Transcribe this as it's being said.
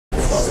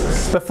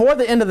before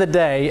the end of the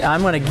day,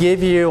 I'm going to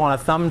give you on a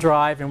thumb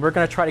drive, and we're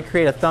going to try to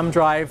create a thumb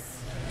drive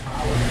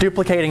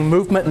duplicating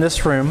movement in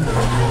this room.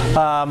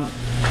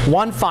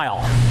 One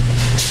file.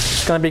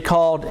 It's going to be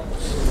called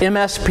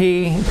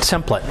MSP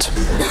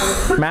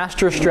Template,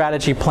 Master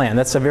Strategy Plan.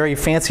 That's a very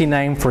fancy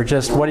name for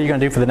just what are you going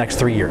to do for the next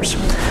 3 years.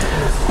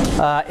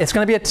 It's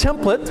going to be a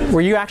template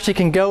where you actually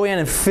can go in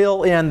and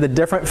fill in the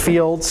different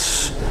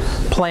fields,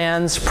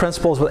 plans,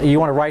 principles that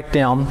you want to write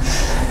down.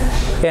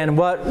 And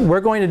what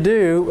we're going to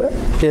do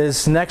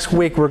is next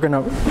week we're going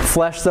to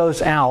flesh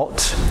those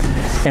out,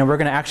 and we're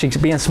going to actually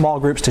be in small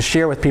groups to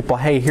share with people,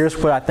 hey, here's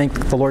what I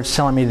think the Lord's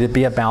telling me to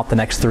be about the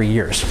next 3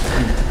 years.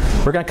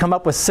 We're going to come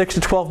up with 6 to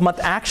 12 month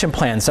action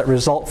plans that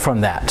result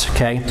from that,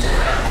 okay?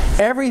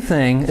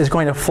 Everything is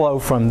going to flow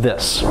from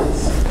this,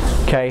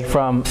 okay,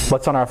 from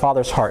what's on our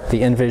Father's heart,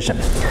 the envision.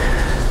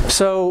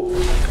 So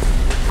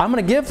I'm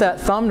going to give that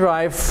thumb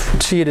drive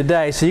to you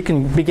today so you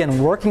can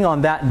begin working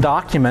on that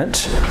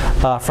document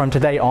from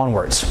today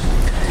onwards.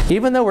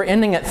 Even though we're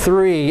ending at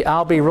 3,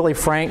 I'll be really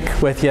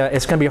frank with you,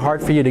 it's going to be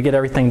hard for you to get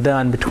everything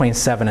done between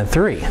 7 and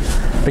 3.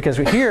 Because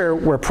here,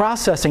 we're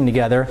processing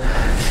together.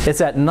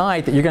 It's at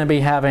night that you're going to be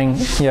having,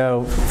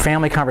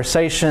 family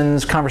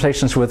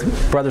conversations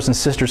with brothers and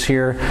sisters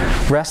here,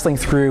 wrestling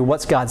through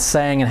what's God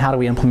saying and how do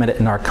we implement it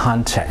in our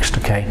context,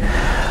 okay?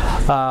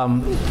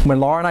 When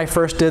Laura and I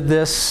first did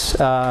this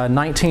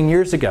 19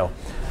 years ago,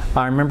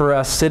 I remember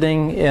us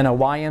sitting in a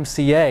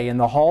YMCA in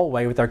the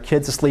hallway with our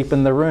kids asleep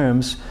in the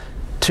rooms,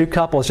 2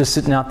 couples just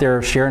sitting out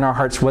there sharing our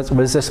hearts, what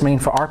does this mean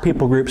for our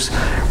people groups,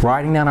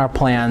 writing down our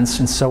plans,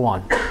 and so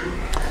on.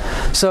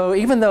 So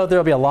even though there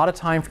will be a lot of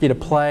time for you to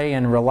play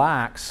and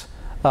relax,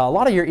 a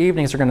lot of your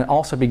evenings are going to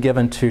also be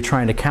given to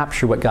trying to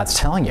capture what God's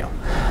telling you.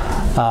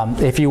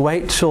 If you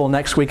wait till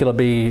next week,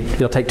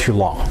 it'll take too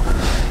long.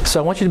 So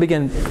I want you to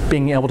begin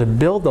being able to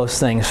build those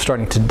things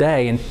starting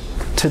today. And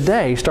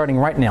today, starting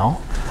right now,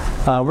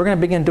 we're going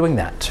to begin doing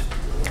that.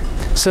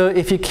 So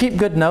if you keep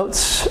good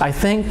notes, I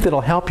think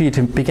that'll help you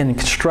to begin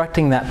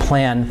constructing that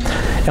plan.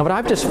 And what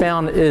I've just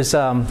found is,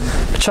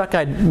 Chuck,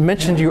 I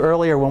mentioned to you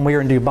earlier when we were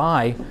in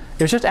Dubai,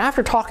 it was just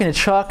after talking to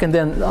Chuck and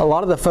then a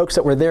lot of the folks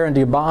that were there in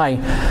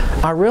Dubai,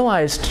 I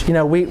realized,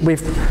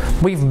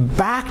 we've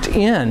backed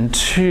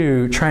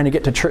into trying to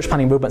get to church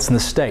planting movements in the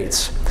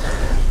States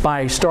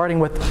by starting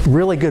with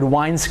really good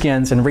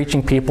wineskins and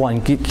reaching people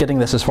and getting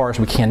this as far as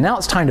we can. Now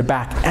it's time to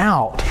back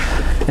out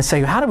and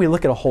say, how do we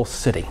look at a whole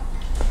city?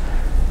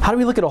 How do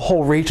we look at a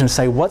whole region and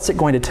say, what's it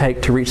going to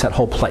take to reach that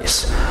whole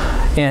place?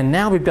 And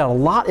now we've got a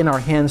lot in our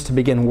hands to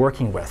begin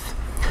working with.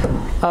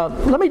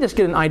 Let me just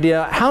get an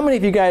idea. How many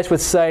of you guys would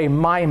say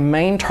my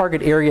main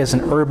target area is an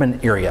urban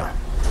area?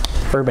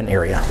 Urban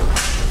area.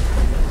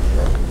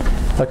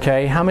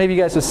 Okay, how many of you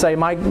guys would say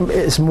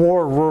it's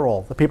more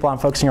rural? The people I'm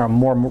focusing on are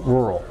more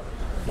rural.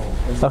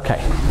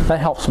 Okay, that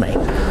helps me.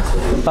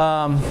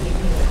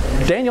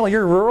 Daniel,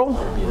 you're rural?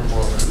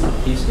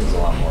 Houston's a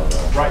lot more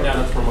though. Right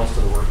now that's where most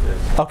of the work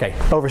is. Okay,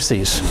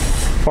 overseas.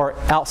 Or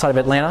outside of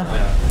Atlanta?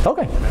 Yeah.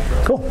 Okay,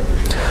 cool.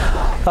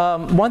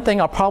 One thing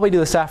I'll probably do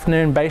this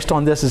afternoon based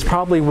on this is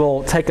probably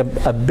we'll take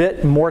a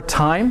bit more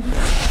time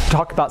to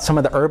talk about some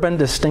of the urban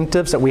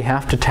distinctives that we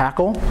have to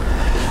tackle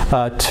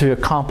to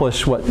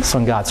accomplish what's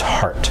on God's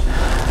heart.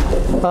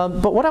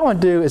 But what I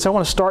want to do is I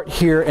want to start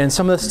here, and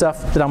some of the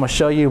stuff that I'm going to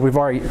show you we've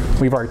already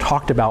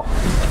talked about.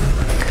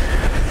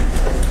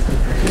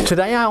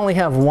 Today I only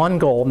have one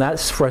goal, and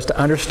that's for us to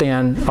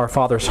understand our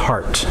Father's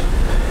heart.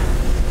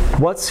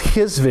 What's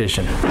His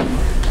vision?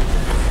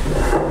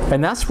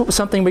 And that's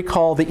something we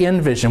call the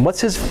end vision. What's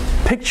His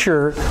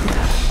picture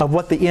of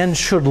what the end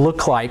should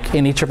look like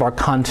in each of our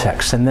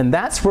contexts? And then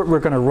that's what we're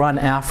going to run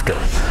after.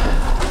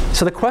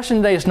 So the question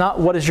today is not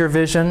what is your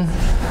vision?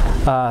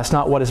 It's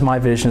not what is my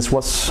vision. It's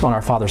what's on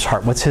our Father's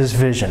heart. What's His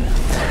vision?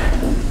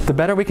 The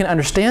better we can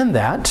understand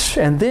that,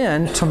 and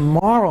then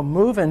tomorrow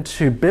move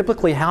into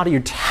biblically how do you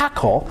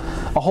tackle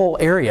a whole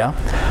area,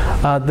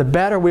 the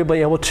better we'll be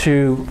able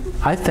to,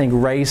 I think,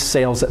 raise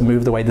sails that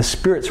move the way the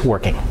Spirit's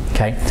working.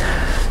 Okay.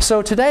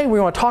 So today we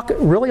want to talk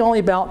really only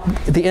about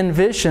the end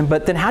vision,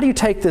 but then how do you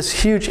take this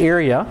huge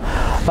area,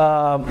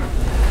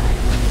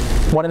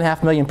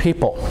 1.5 million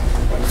people,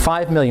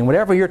 5 million,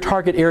 whatever your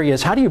target area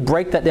is, how do you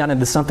break that down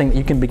into something that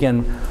you can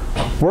begin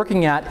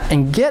working at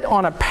and get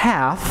on a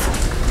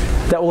path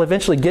that will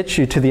eventually get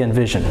you to the end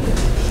vision?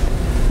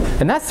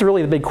 And that's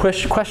really the big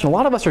question. A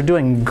lot of us are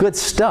doing good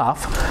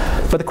stuff,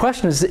 but the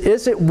question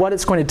is it what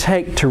it's going to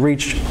take to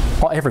reach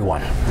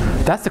everyone?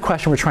 That's the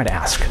question we're trying to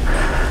ask.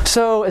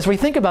 So as we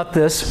think about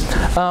this,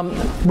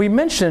 we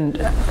mentioned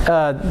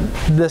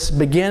this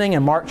beginning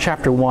in Mark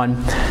chapter 1.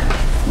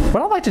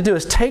 What I'd like to do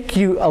is take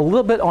you a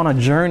little bit on a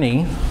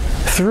journey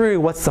through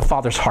what's the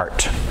Father's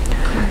heart.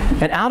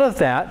 And out of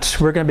that,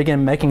 we're going to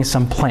begin making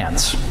some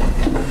plans.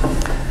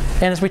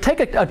 And as we take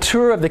a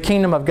tour of the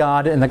kingdom of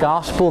God in the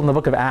gospel in the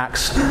book of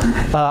Acts,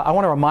 I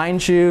want to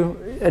remind you,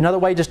 another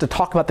way just to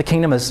talk about the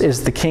kingdom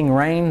is the king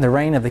reign, the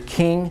reign of the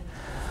king.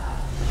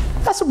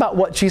 That's about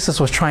what Jesus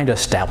was trying to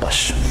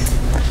establish.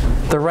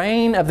 The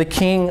reign of the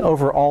king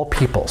over all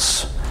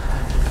peoples.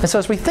 And so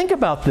as we think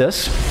about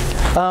this,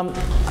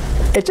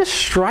 It just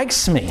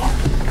strikes me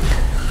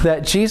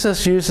that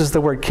Jesus uses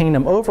the word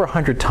kingdom over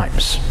 100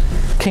 times.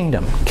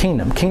 Kingdom,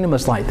 kingdom, kingdom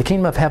is like, the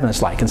kingdom of heaven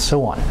is like, and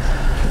so on.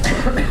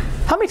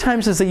 How many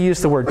times does he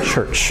use the word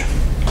church?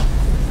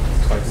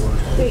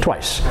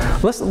 Twice.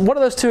 What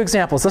are those two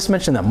examples? Let's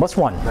mention them. What's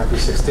one? Matthew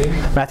 16.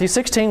 Matthew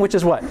 16, which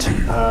is what?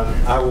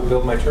 I will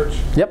build my church.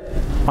 Yep.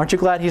 Aren't you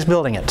glad he's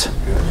building it?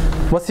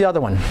 What's the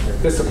other one?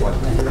 Discipline.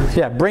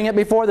 Yeah, bring it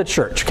before the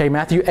church. Okay,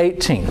 Matthew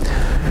 18.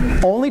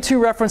 Only two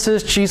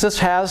references Jesus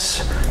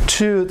has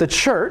to the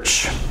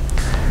church,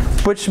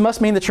 which must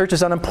mean the church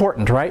is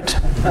unimportant, right?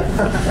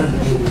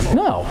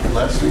 No.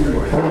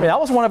 That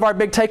was one of our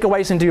big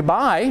takeaways in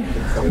Dubai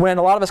when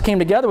a lot of us came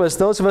together, was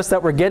those of us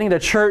that were getting to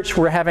church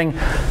were having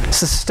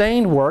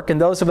sustained work, and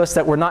those of us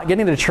that were not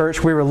getting to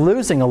church, we were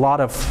losing a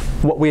lot of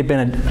what we had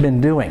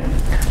been doing.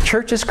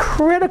 Church is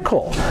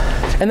critical.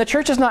 And the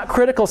church is not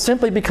critical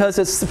simply because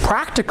it's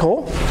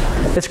practical.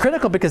 It's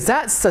critical because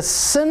that's the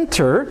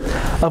center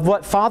of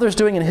what Father's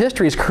doing in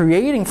history, is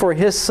creating for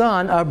His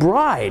Son a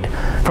bride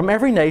from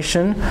every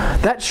nation,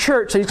 that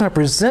church that He's going to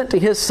present to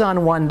His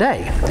Son one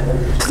day.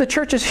 So the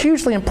church is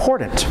hugely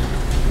important.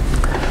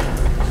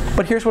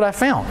 But here's what I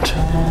found.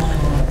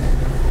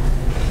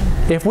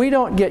 If we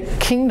don't get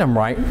kingdom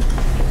right,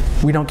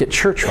 we don't get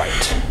church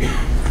right.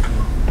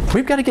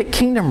 We've got to get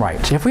kingdom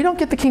right. If we don't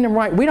get the kingdom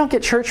right, we don't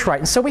get church right.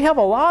 And so we have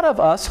a lot of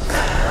us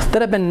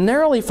that have been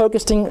narrowly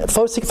focusing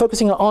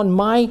on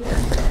my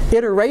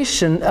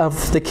iteration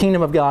of the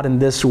kingdom of God in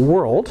this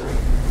world,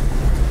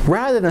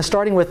 rather than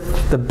starting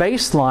with the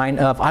baseline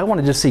of, I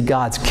want to just see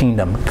God's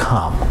kingdom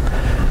come.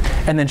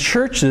 And then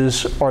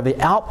churches are the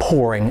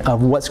outpouring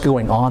of what's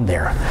going on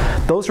there.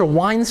 Those are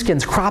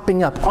wineskins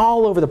cropping up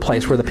all over the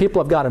place where the people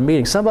of God are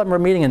meeting. Some of them are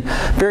meeting in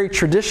very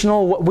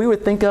traditional, what we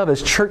would think of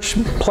as church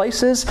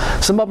places.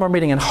 Some of them are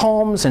meeting in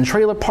homes and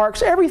trailer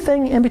parks,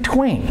 everything in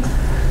between.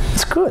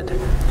 It's good.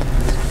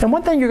 And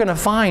one thing you're going to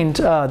find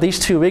these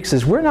 2 weeks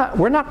is we're not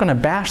going to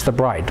bash the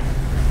bride.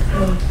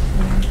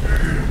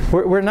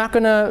 We're not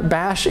going to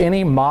bash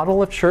any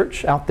model of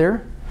church out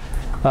there.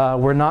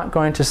 We're not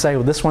going to say,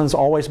 well, this one's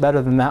always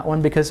better than that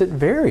one, because it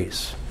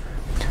varies.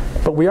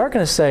 But we are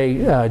going to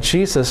say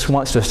Jesus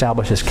wants to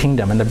establish His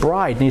kingdom, and the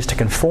bride needs to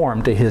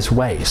conform to His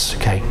ways.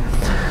 Okay,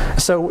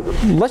 so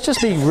let's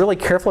just be really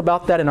careful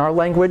about that in our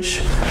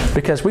language,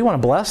 because we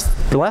want to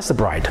bless the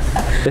bride.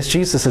 It's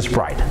Jesus'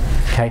 bride.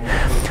 Okay,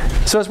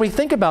 so as we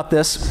think about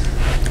this,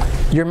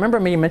 you remember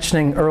me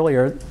mentioning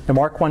earlier in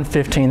Mark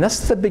 1:15.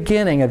 That's the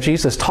beginning of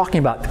Jesus talking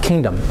about the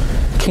kingdom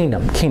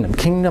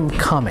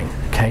coming.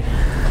 Okay.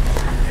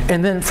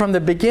 And then from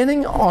the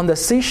beginning on the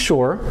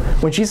seashore,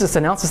 when Jesus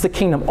announces the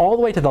kingdom, all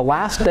the way to the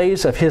last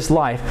days of His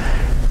life,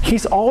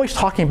 He's always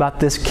talking about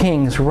this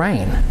king's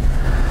reign.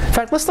 In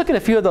fact, let's look at a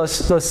few of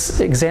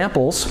those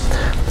examples.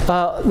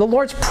 The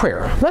Lord's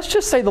Prayer. Let's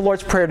just say the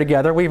Lord's Prayer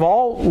together. We've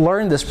all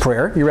learned this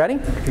prayer. You ready?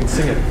 We can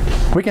sing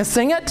it. We can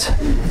sing it?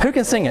 Who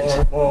can sing it?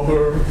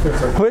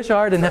 Which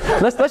art in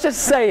heaven? Let's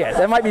just say it.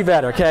 That might be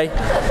better, okay?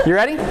 You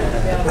ready?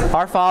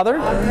 Our Father,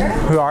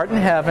 who art in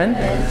heaven,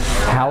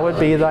 hallowed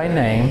be Thy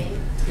name.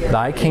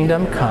 Thy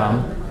kingdom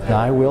come,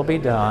 Thy will be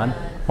done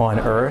on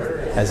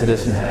earth as it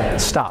is in heaven.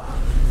 Stop.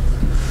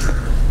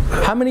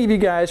 How many of you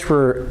guys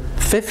were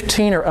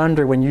 15 or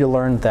under when you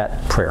learned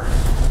that prayer?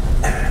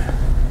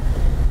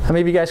 How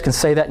many of you guys can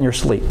say that in your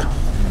sleep?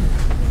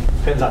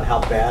 Depends on how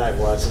bad I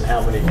was and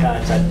how many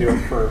times I do it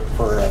for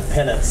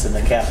penance in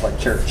the Catholic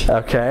Church.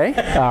 Okay,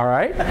 all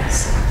right.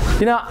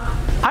 You know,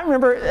 I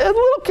remember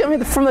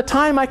from the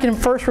time I can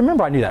first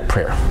remember, I knew that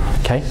prayer.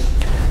 Okay.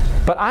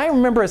 But I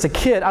remember as a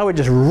kid, I would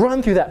just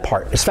run through that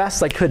part as fast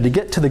as I could to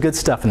get to the good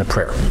stuff in the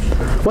prayer.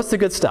 What's the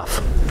good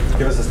stuff?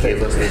 Give us a daily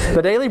bread.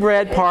 The daily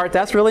bread part,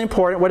 that's really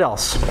important. What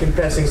else?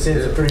 Confessing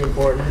sins is pretty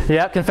important.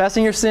 Yeah,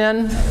 confessing your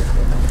sin.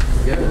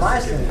 Forgive my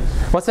sins.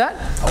 What's that?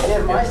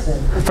 Forgive my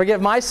sins.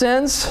 Forgive my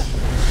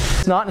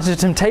sins. Not into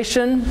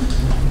temptation.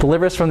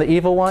 Deliver us from the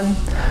evil one.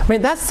 I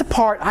mean, that's the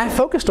part I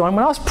focused on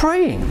when I was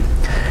praying.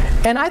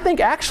 And I think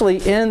actually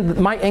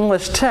in my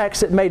English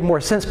text it made more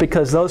sense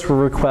because those were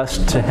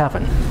requests to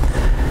heaven.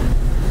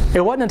 It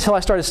wasn't until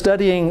I started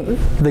studying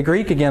the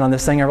Greek again on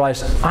this thing I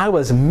realized I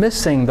was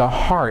missing the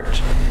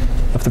heart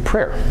of the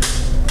prayer.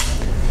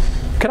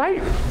 Could I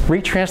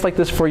retranslate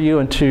this for you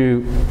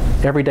into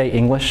everyday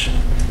English?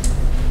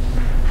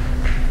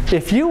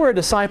 If you were a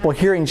disciple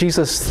hearing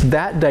Jesus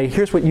that day,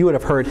 here's what you would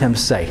have heard Him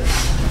say.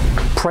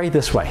 Pray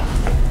this way.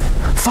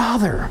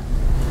 Father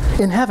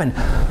in heaven,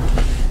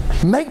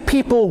 make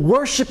people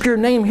worship your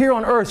name here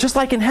on earth just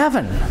like in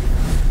heaven.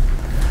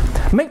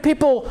 Make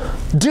people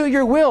do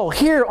your will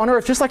here on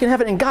earth just like in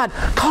heaven. And God,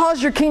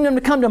 cause your kingdom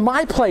to come to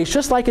my place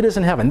just like it is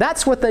in heaven.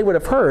 That's what they would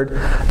have heard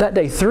that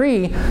day.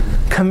 3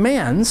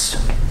 commands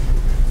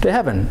to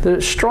heaven. The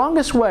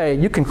strongest way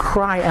you can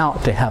cry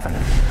out to heaven.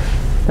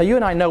 Now you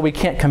and I know we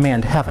can't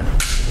command heaven.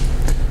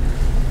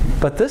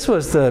 But this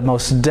was the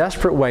most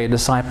desperate way a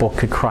disciple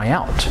could cry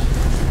out.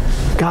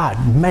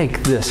 God,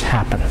 make this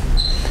happen.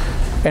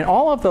 And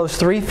all of those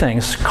three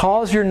things,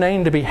 cause your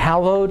name to be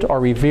hallowed or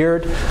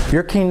revered,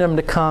 your kingdom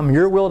to come,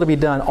 your will to be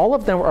done, all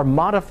of them are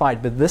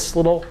modified by this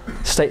little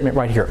statement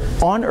right here,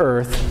 on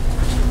earth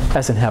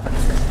as in heaven.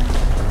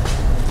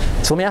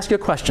 So let me ask you a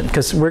question,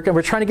 because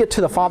we're trying to get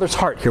to the Father's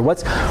heart here.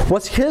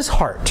 What's His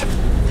heart?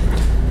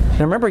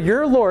 Now remember,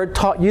 your Lord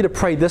taught you to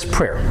pray this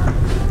prayer.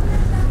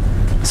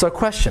 So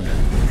question,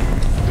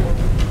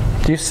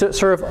 do you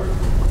serve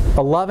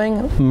a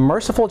loving,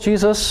 merciful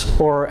Jesus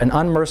or an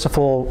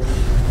unmerciful,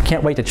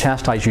 can't wait to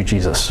chastise you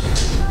Jesus?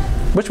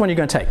 Which one are you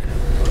going to take?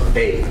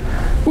 A.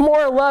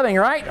 More loving,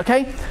 right?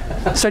 Okay.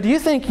 So do you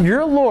think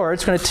your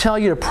Lord's going to tell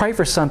you to pray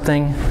for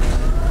something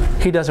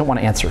He doesn't want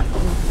to answer?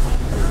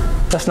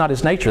 That's not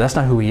His nature. That's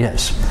not who He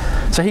is.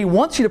 So He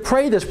wants you to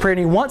pray this prayer, and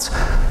He wants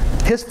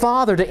His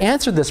Father to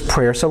answer this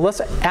prayer. So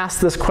let's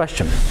ask this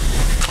question.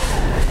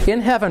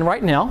 In heaven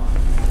right now,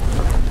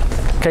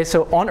 okay,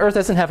 so on earth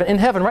as in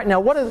heaven right now,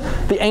 what are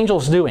the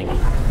angels doing?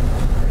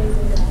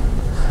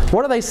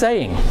 What are they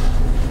saying?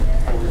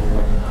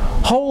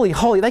 Holy,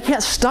 holy. They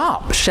can't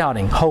stop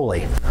shouting,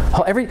 holy.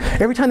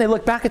 Every time they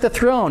look back at the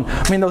throne,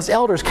 I mean, those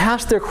elders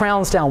cast their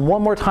crowns down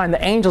one more time.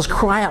 The angels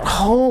cry out,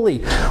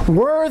 holy,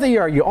 worthy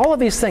are you. All of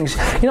these things.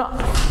 You know,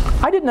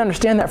 I didn't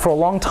understand that for a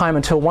long time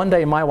until one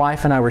day my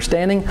wife and I were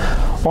standing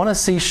on a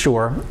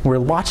seashore. We're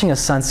watching a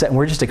sunset and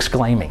we're just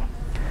exclaiming.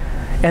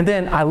 And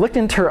then I looked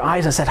into her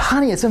eyes and said,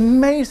 honey, it's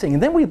amazing.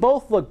 And then we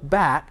both looked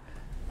back.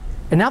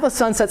 And now the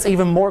sunset's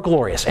even more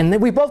glorious. And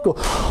then we both go,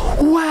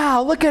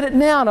 wow, look at it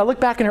now. And I look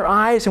back in her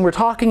eyes and we're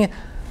talking. And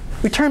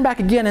we turn back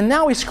again and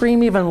now we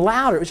scream even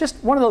louder. It was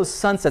just one of those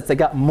sunsets that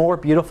got more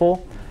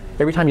beautiful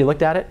every time you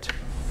looked at it.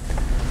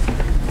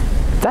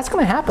 That's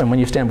going to happen when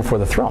you stand before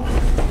the throne.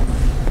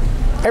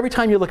 Every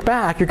time you look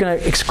back, you're going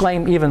to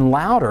exclaim even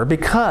louder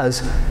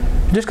because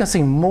you're just going to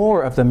see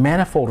more of the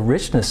manifold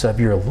richness of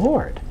your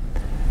Lord.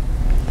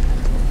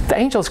 The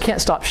angels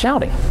can't stop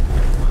shouting.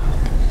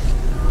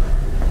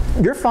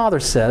 Your Father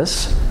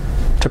says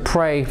to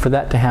pray for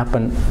that to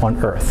happen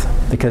on earth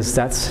because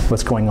that's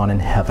what's going on in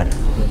heaven.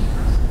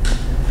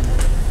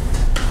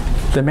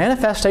 The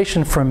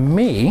manifestation from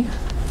me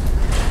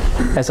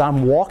as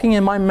I'm walking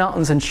in my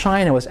mountains in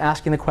China was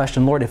asking the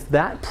question, Lord, if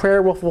that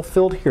prayer were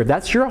fulfilled here,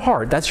 that's your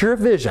heart, that's your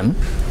vision,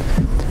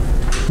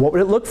 what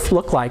would it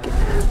look like?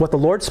 What the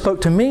Lord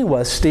spoke to me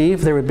was,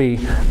 Steve, there would be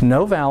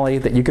no valley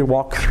that you could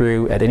walk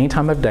through at any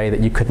time of day that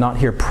you could not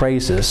hear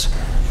praises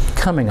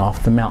coming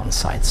off the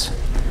mountainsides.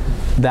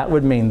 That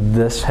would mean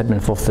this had been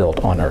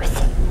fulfilled on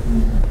earth.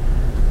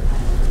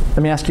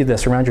 Let me ask you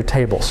this around your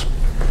tables.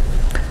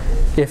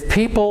 If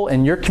people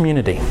in your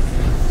community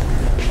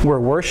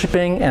were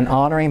worshiping and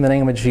honoring the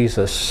name of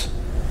Jesus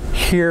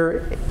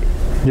here,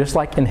 just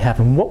like in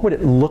heaven, what would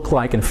it look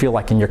like and feel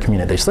like in your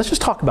community? So let's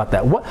just talk about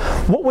that.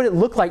 What would it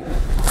look like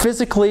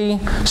physically,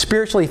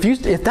 spiritually?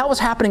 If that was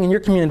happening in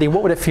your community,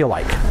 what would it feel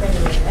like?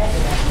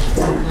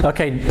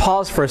 Okay,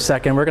 pause for a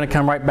second. We're going to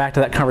come right back to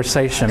that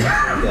conversation.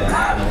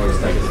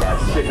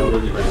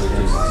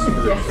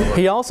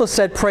 He also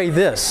said, pray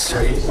this.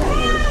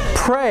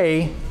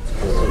 Pray,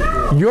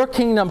 your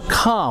kingdom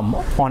come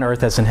on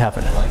earth as in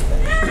heaven.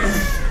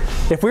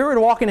 If we were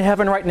to walk into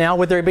heaven right now,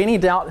 would there be any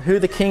doubt who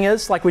the king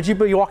is? Like, would you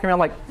be walking around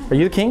like, are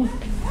you the king?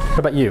 What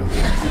about you?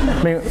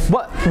 I mean,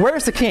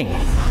 where's the king?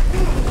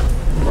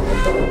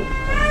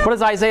 What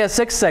does Isaiah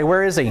 6 say?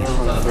 Where is he?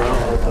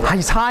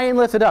 He's high and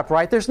lifted up,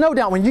 right? There's no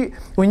doubt.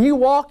 When you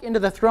walk into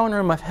the throne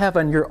room of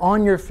heaven, you're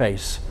on your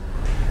face.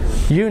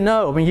 You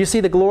know, when you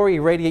see the glory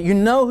radiate, you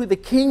know who the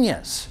king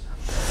is.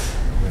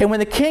 And when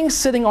the king's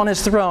sitting on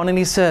his throne and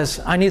he says,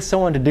 I need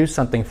someone to do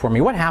something for me,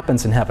 what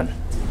happens in heaven?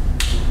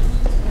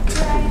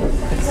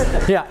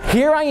 Yeah,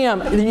 here I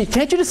am.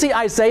 Can't you just see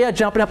Isaiah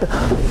jumping up?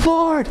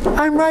 Lord,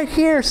 I'm right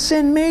here.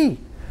 Send me.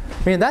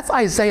 I mean, that's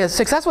Isaiah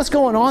 6. That's what's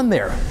going on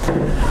there.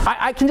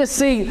 I can just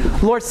see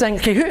Lord saying,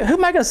 okay, who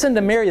am I going to send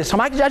to marry this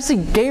time? I just see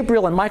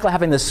Gabriel and Michael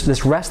having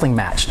this wrestling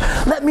match.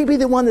 Let me be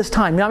the one this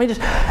time. You know, I mean,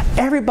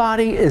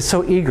 everybody is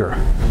so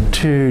eager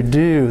to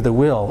do the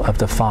will of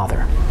the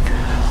Father.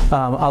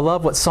 I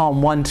love what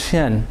Psalm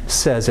 110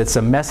 says. It's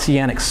a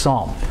messianic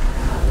psalm.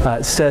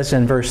 It says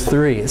in verse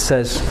 3, it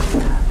says,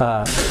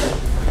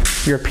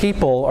 your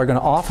people are going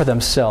to offer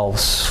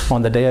themselves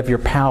on the day of your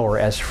power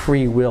as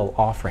free will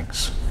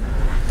offerings.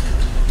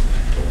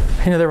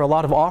 You know, there were a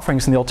lot of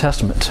offerings in the Old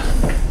Testament.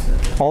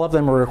 All of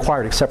them were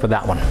required except for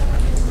that one.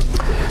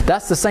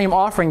 That's the same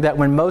offering that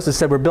when Moses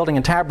said we're building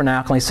a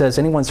tabernacle, and he says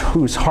anyone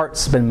whose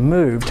heart's been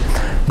moved,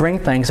 bring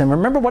things. And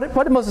remember, what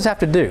did Moses have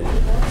to do?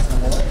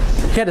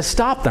 He had to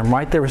stop them,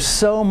 right? There was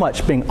so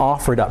much being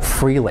offered up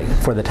freely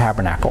for the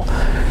tabernacle.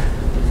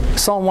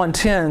 Psalm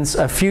 110's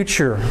a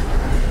future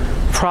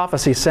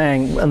prophecy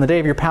saying, on the day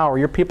of your power,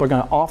 your people are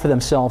going to offer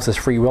themselves as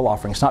free will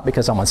offerings, not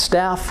because I'm on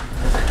staff,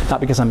 not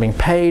because I'm being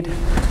paid,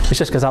 it's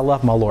just because I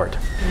love my Lord.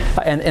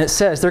 And it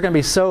says they're going to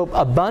be so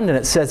abundant,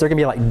 it says they're going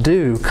to be like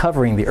dew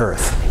covering the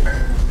earth.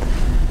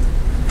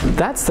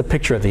 That's the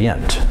picture of the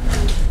end.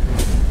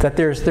 That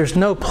there's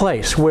no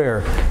place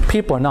where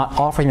people are not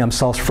offering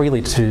themselves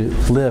freely to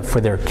live for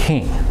their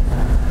king.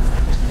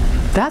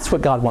 That's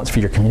what God wants for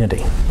your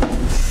community.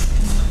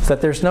 That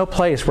there's no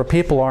place where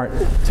people aren't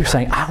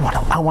saying,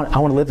 I want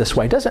to live this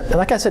way. It doesn't,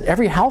 like I said,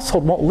 every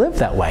household won't live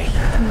that way.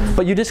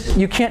 But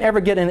you can't ever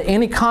get in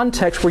any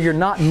context where you're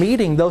not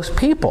meeting those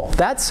people.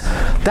 That's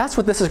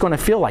what this is going to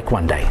feel like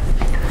one day.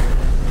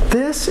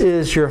 This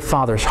is your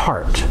Father's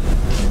heart.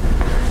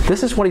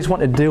 This is what He's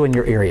wanting to do in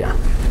your area.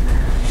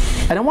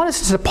 And I want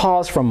us to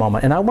pause for a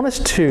moment, and I want us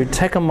to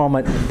take a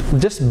moment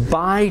just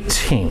by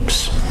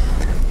teams.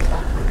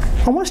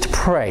 I want us to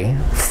pray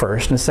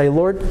first and say,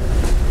 Lord,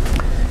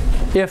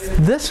 if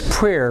this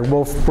prayer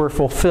were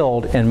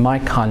fulfilled in my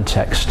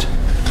context,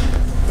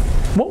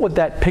 what would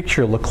that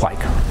picture look like?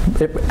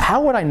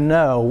 How would I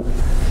know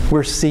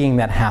we're seeing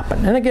that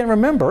happen? And again,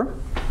 remember,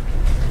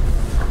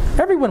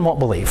 everyone won't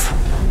believe.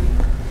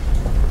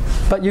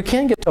 But you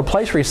can get to a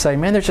place where you say,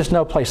 man, there's just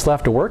no place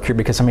left to work here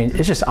because, I mean,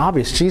 it's just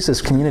obvious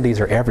Jesus'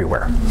 communities are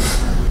everywhere.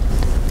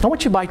 I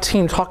want you by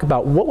team to talk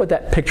about what would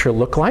that picture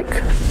look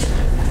like.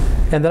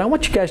 And then I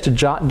want you guys to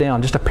jot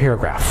down just a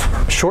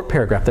paragraph, a short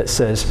paragraph that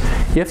says,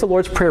 if the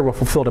Lord's Prayer were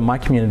fulfilled in my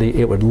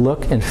community, it would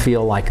look and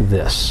feel like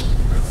this.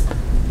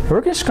 We're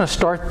just going to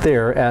start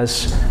there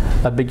as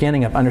a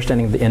beginning of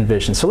understanding the end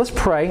vision. So let's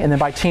pray, and then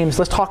by teams,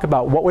 let's talk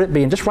about what would it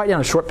be, and just write down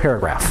a short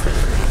paragraph.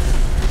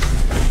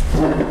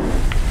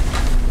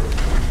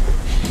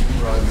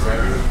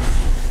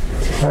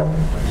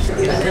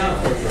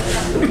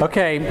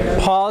 Okay,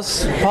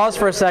 pause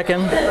for a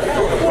second.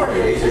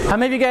 How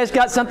many of you guys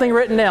got something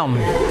written down?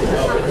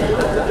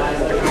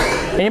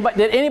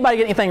 Did anybody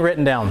get anything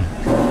written down?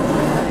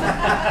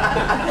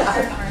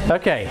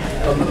 Okay.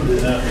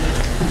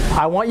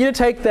 I want you to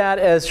take that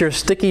as your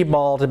sticky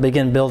ball to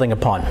begin building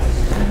upon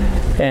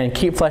and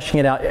keep fleshing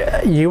it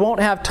out. You won't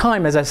have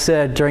time, as I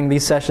said, during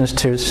these sessions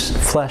to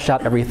flesh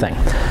out everything.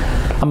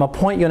 I'm going to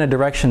point you in a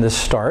direction to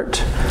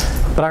start.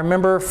 But I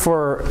remember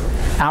for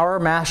our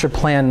master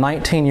plan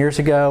 19 years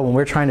ago when we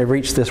were trying to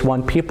reach this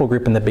one people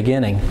group in the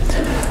beginning,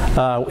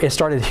 it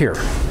started here.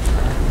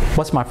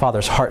 What's my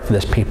Father's heart for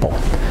this people?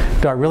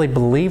 Do I really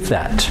believe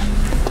that?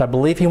 Do I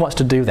believe He wants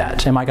to do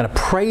that? Am I going to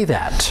pray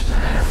that?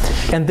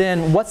 And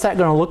then what's that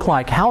going to look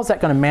like? How is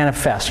that going to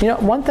manifest? You know,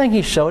 one thing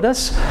He showed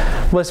us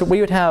was that we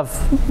would have,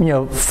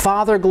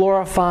 Father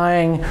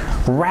glorifying,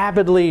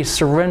 rabidly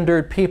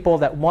surrendered people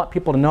that want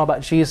people to know about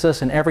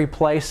Jesus in every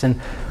place,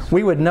 and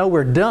we would know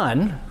we're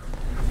done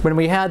when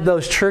we had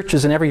those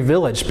churches in every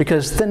village,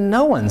 because then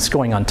no one's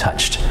going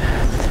untouched.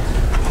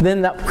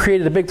 Then that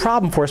created a big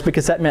problem for us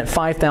because that meant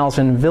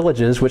 5,000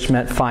 villages, which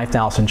meant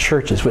 5,000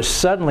 churches, which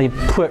suddenly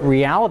put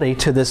reality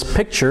to this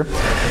picture.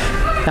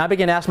 And I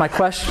began to ask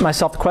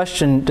myself the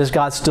question, does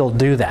God still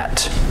do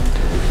that?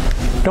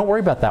 Don't worry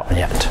about that one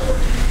yet.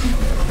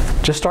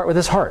 Just start with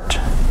His heart.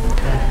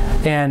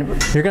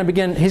 And He's going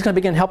to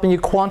begin helping you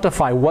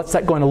quantify what's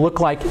that going to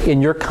look like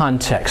in your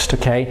context,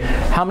 okay?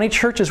 How many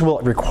churches will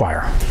it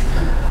require?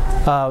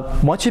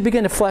 Once you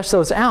begin to flesh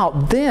those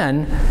out,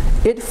 then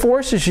it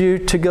forces you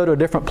to go to a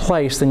different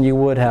place than you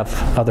would have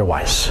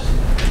otherwise.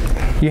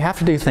 You have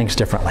to do things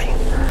differently.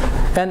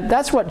 And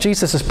that's what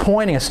Jesus is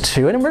pointing us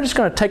to. And we're just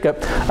going to take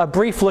a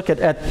brief look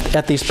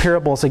at these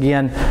parables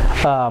again.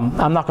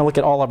 I'm not going to look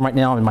at all of them right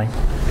now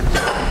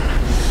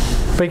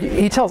but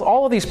He tells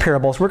all of these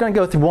parables. We're going to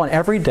go through one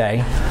every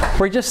day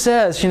where He just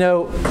says,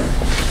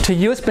 to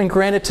you it's been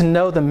granted to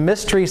know the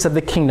mysteries of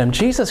the kingdom.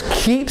 Jesus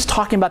keeps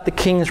talking about the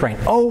king's reign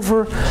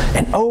over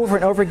and over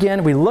and over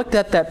again. We looked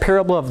at that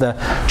parable of the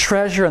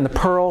treasure and the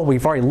pearl.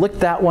 We've already looked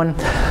at that one.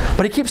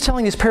 But He keeps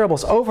telling these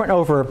parables over and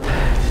over.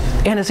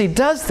 And as He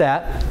does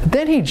that,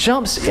 then He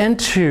jumps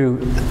into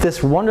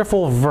this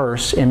wonderful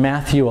verse in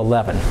Matthew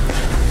 11.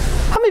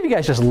 How many of you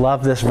guys just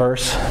love this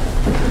verse?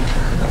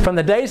 From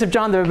the days of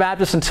John the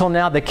Baptist until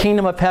now, the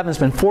kingdom of heaven has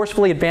been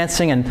forcefully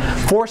advancing, and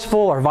forceful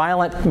or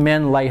violent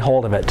men lay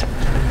hold of it.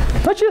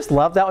 Don't you just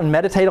love that one?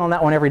 Meditate on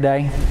that one every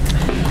day?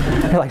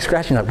 You're like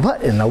scratching up,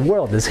 what in the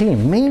world does he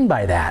mean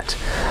by that?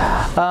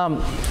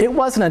 It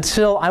wasn't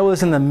until I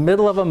was in the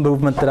middle of a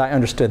movement that I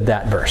understood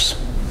that verse.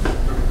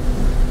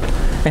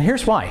 And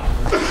here's why.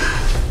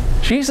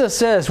 Jesus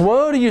says,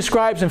 woe to you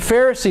scribes and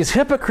Pharisees,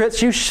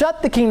 hypocrites, you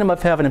shut the kingdom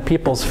of heaven in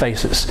people's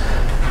faces.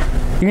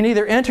 You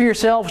neither enter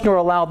yourselves nor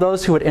allow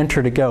those who would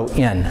enter to go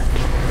in.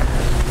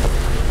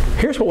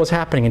 Here's what was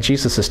happening in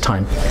Jesus'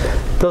 time.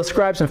 Those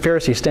scribes and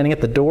Pharisees standing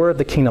at the door of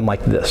the kingdom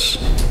like this.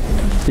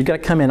 You've got to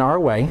come in our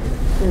way.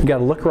 You've got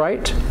to look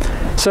right.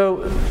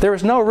 So there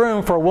was no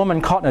room for a woman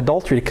caught in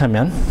adultery to come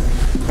in.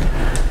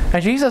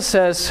 And Jesus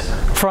says,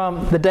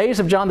 from the days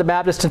of John the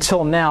Baptist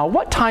until now,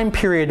 what time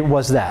period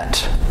was that?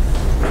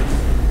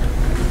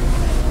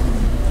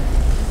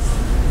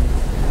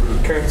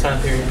 Current time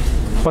period.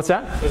 What's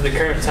that? It was the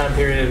current time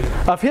period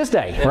of His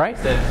day, right?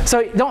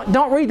 So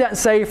don't read that and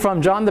say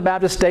from John the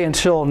Baptist's day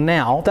until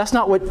now. That's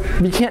not what,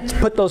 you can't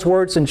put those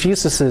words in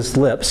Jesus'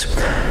 lips.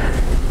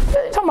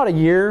 You're talking about a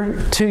year,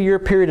 2-year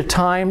period of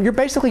time. You're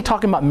basically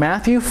talking about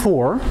Matthew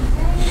 4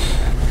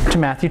 to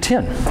Matthew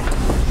 10.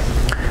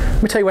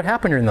 Let me tell you what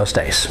happened during those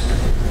days.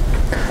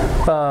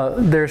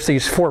 There's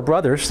these 4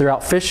 brothers. They're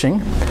out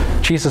fishing.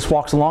 Jesus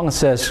walks along and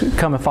says,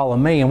 come and follow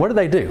me. And what do?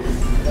 They do.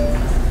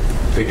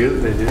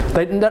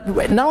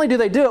 Not only do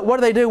they do it, what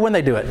do they do when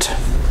they do it?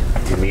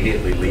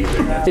 Immediately leave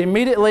it.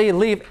 Immediately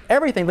leave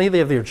everything. They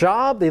leave their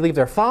job, they leave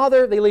their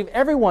father, they leave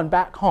everyone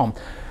back home.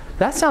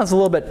 That sounds a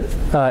little bit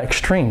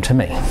extreme to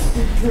me.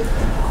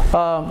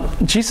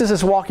 Jesus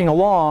is walking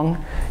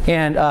along,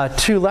 and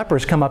 2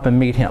 lepers come up and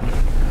meet him.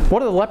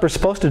 What are the lepers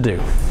supposed to do?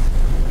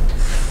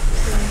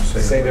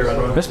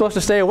 They're supposed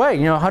to stay away,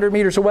 100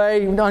 meters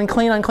away,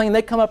 unclean, unclean.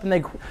 They come up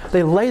and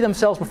they lay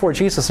themselves before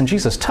Jesus, and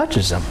Jesus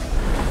touches them.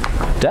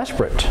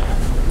 Desperate.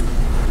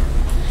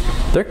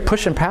 They're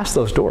pushing past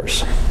those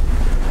doors.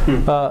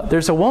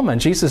 There's a woman.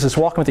 Jesus is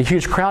walking with a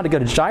huge crowd to go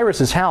to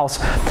Jairus'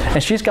 house,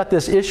 and she's got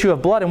this issue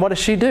of blood, and what does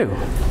she do?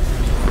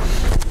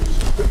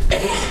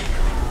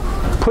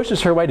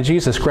 Pushes her way to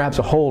Jesus, grabs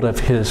a hold of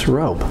his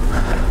robe.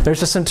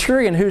 There's a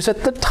centurion who's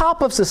at the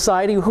top of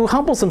society who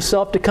humbles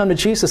himself to come to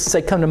Jesus and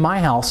say, come to my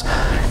house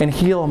and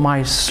heal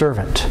my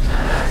servant.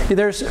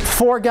 There's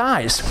 4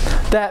 guys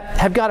that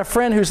have got a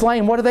friend who's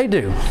lame. What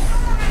do?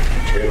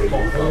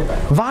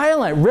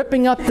 Violent,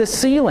 ripping up the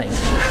ceiling.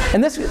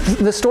 And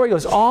the story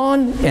goes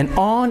on and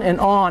on and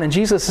on, and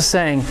Jesus is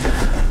saying,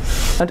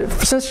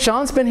 since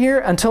John's been here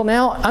until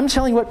now, I'm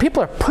telling you what,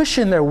 people are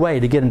pushing their way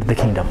to get into the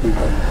kingdom.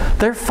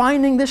 They're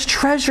finding this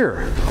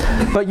treasure.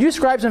 But you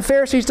scribes and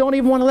Pharisees don't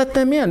even want to let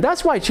them in.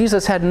 That's why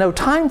Jesus had no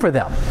time for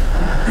them.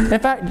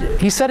 In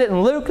fact, he said it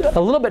in Luke a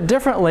little bit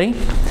differently.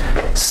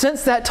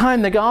 Since that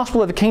time, the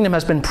gospel of the kingdom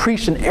has been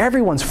preached, and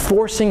everyone's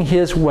forcing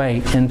his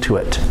way into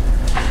it.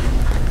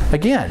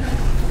 Again,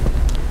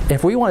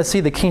 if we want to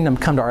see the kingdom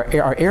come to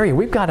our area,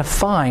 we've got to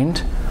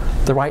find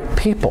the right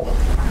people.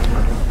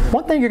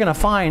 One thing you're going to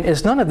find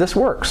is none of this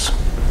works.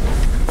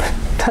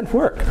 Doesn't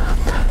work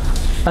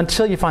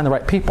until you find the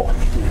right people.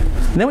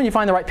 And then when you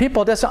find the right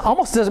people, it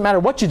almost doesn't matter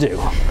what you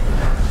do.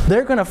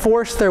 They're going to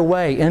force their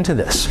way into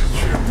this.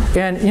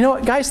 And you know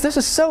what, guys? This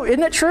is so,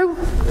 isn't it true?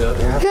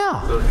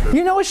 Yeah. So true.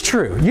 You know it's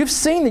true. You've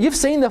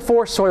seen the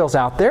 4 soils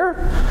out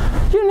there.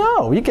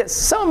 You get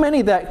so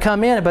many that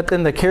come in, but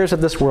then the cares of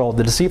this world,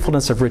 the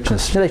deceitfulness of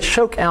riches, they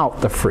choke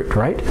out the fruit,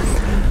 right?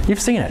 You've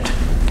seen it.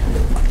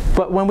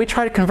 But when we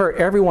try to convert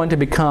everyone to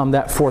become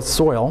that 4th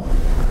soil,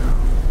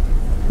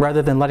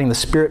 rather than letting the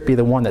Spirit be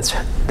the one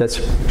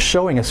that's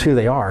showing us who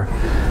they are,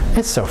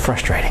 it's so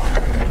frustrating.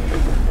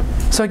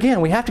 So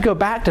again, we have to go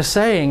back to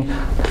saying,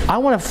 I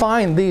want to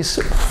find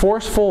these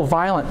forceful,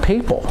 violent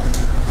people,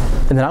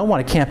 and then I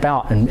want to camp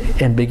out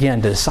and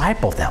begin to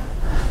disciple them.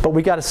 But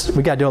we got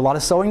to do a lot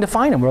of sowing to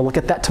find them. We'll look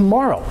at that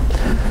tomorrow.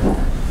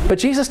 But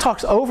Jesus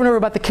talks over and over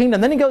about the kingdom.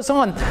 Then he goes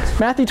on,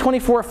 Matthew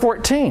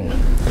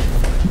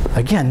 24:14.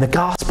 Again, the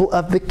gospel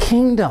of the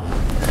kingdom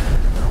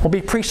will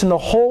be preached in the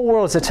whole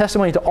world as a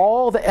testimony to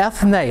all the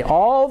ethne,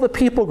 all the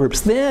people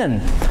groups.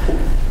 Then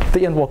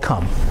the end will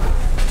come.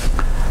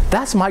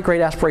 That's my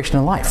great aspiration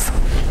in life.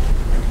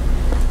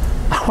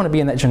 I want to be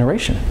in that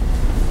generation.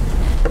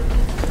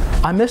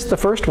 I missed the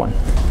first one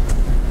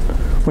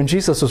when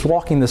Jesus was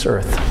walking this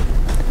earth.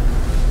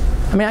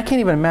 I mean, I can't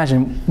even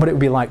imagine what it would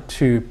be like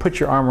to put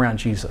your arm around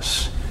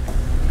Jesus,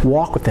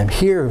 walk with him,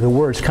 hear the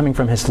words coming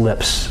from his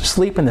lips,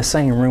 sleep in the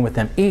same room with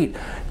him, eat,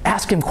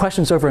 ask him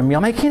questions over a meal.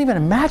 I mean, I can't even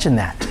imagine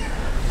that.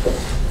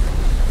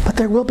 But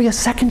there will be a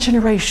second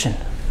generation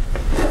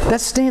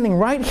that's standing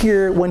right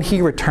here when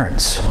he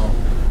returns.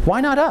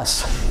 Why not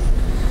us?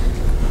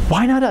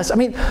 Why not us? I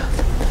mean,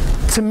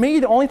 to me,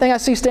 the only thing I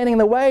see standing in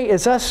the way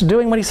is us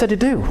doing what he said to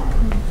do.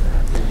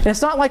 And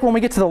it's not like when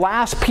we get to the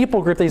last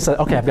people group that he said,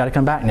 okay, I've got to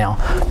come back now.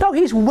 No,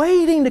 he's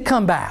waiting to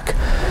come back.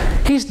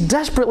 He's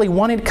desperately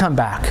wanting to come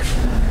back.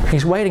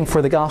 He's waiting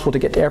for the gospel to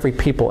get to every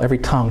people, every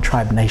tongue,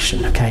 tribe,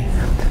 nation, okay?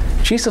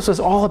 Jesus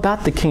was all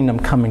about the kingdom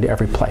coming to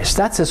every place.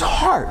 That's his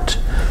heart.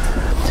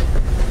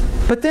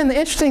 But then the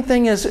interesting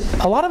thing is,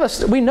 a lot of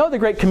us, we know the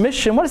Great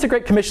Commission. What does the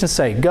Great Commission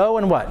say? Go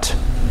and what?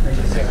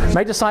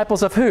 Make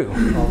disciples of who?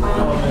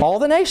 All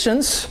the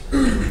nations.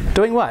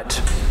 Doing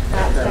what?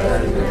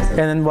 And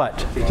then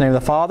what? In the name of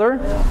the Father,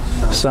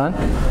 Son,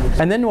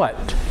 and then what?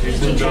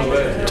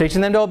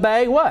 Teaching them to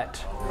obey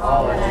what?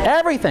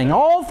 Everything,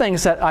 all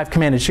things that I've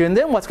commanded you. And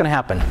then what's going to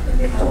happen?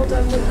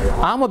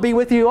 I'm going to be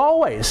with you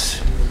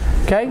always.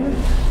 Okay?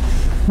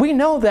 We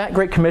know that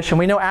Great Commission.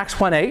 We know Acts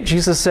 1:8.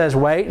 Jesus says,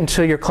 wait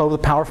until you're clothed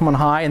with power from on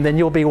high, and then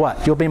you'll be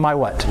what? You'll be my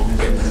what?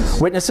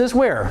 Witnesses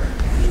where?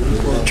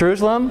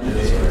 Jerusalem,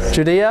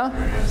 Judea,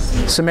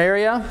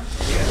 Samaria,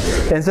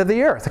 ends of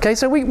the earth. Okay,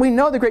 so we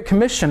know the Great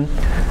Commission,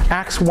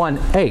 Acts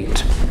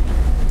 1:8.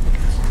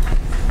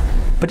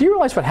 But do you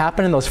realize what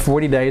happened in those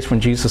 40 days when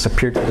Jesus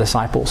appeared to the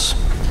disciples?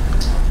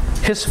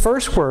 His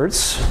first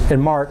words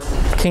in Mark,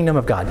 kingdom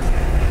of God.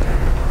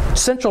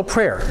 Central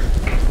prayer,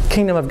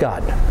 kingdom of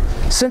God.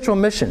 Central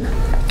mission,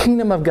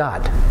 kingdom of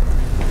God.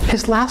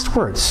 His last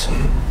words,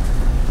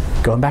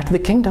 going back to the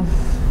kingdom.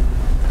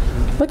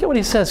 Look at what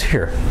he says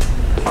here.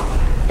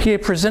 He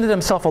had presented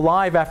himself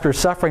alive after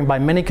suffering by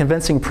many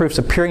convincing proofs,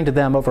 appearing to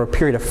them over a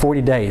period of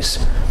 40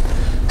 days,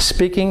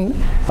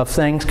 speaking of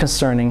things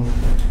concerning,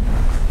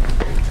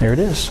 there it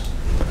is.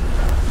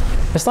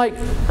 It's like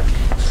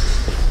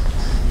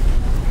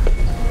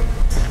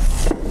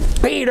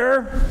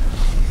Peter,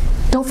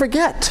 don't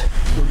forget.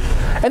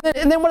 And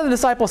then one of the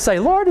disciples say,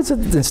 Lord,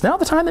 it's now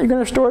the time that you're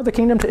going to restore the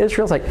kingdom to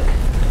Israel? It's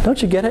like,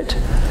 don't you get it?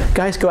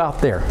 Guys, go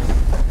out there.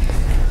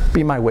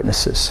 Be my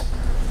witnesses.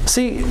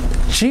 See,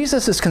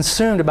 Jesus is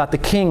consumed about the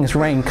king's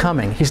reign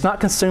coming. He's not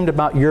consumed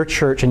about your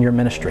church and your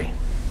ministry.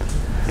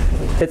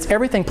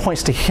 Everything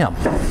points to him.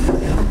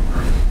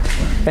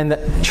 And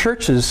the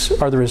churches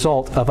are the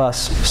result of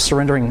us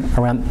surrendering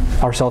around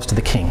ourselves to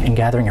the king and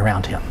gathering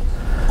around him.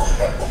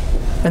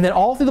 And then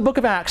all through the book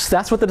of Acts,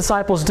 that's what the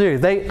disciples do.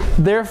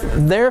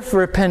 They're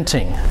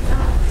repenting,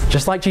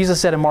 just like Jesus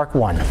said in Mark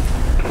 1,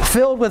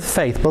 filled with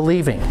faith,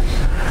 believing.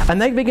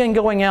 And they begin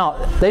going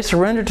out. They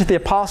surrender to the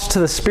apostles, to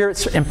the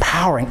Spirit's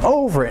empowering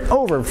over and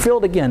over,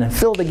 filled again and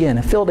filled again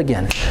and filled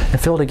again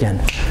and filled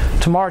again.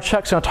 Tomorrow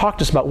Chuck's going to talk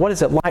to us about what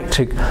is it like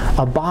to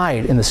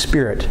abide in the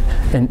Spirit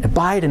and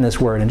abide in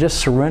His Word and just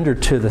surrender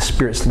to the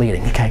Spirit's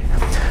leading. Okay,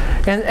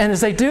 and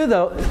as they do,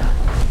 though,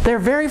 they're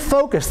very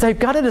focused. They've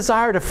got a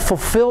desire to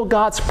fulfill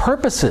God's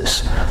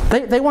purposes.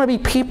 They want to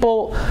be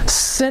people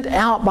sent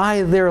out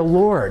by their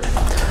Lord.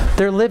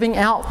 They're living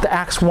out the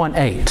Acts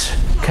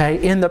 1:8,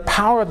 okay, in the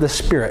power of the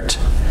Spirit.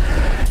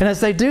 And as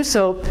they do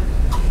so,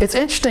 it's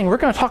interesting. We're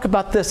going to talk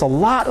about this a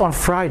lot on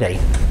Friday.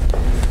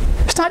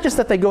 It's not just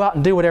that they go out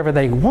and do whatever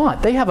they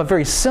want. They have a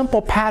very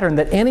simple pattern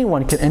that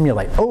anyone can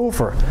emulate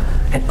over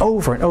and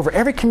over and over.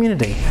 Every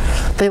community,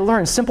 they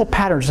learn simple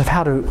patterns of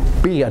how to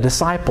be a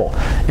disciple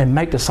and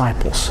make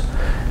disciples.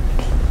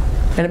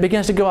 And it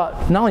begins to go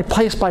out not only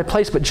place by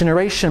place, but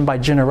generation by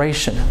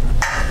generation,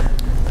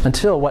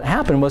 until what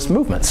happened was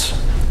movements.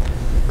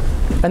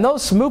 And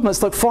those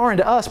movements look foreign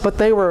to us, but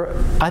they were,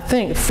 I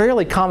think,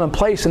 fairly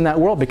commonplace in that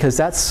world because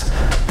that's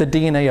the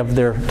DNA of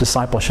their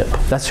discipleship.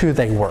 That's who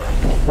they were.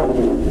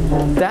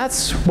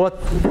 That's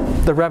what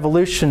the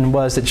revolution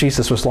was that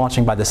Jesus was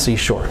launching by the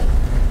seashore.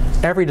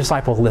 Every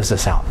disciple lives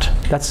this out.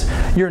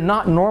 You're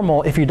not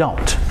normal if you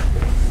don't.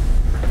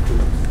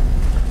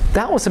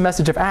 That was the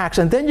message of Acts.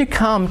 And then you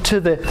come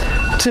to the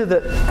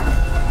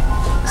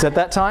is that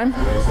that time?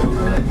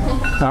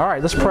 All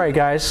right, let's pray,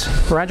 guys.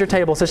 Around your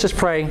tables, let's just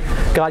pray.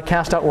 God,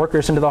 cast out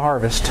workers into the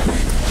harvest.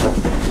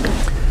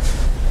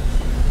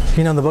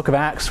 You know, in the book of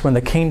Acts, when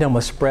the kingdom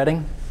was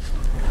spreading,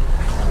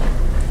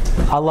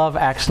 I love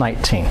Acts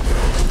 19.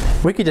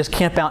 We could just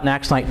camp out in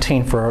Acts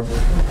 19 for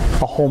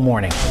a whole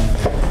morning.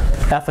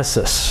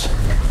 Ephesus.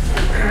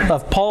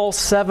 Of Paul's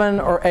 7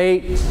 or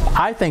 8,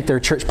 I think they're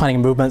church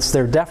planting movements.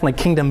 They're definitely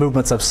kingdom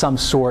movements of some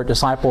sort,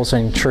 disciples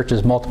and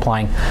churches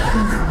multiplying.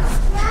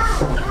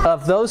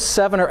 Of those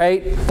 7 or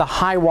 8, the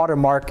high water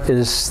mark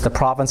is the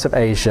province of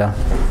Asia,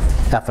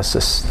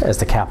 Ephesus, as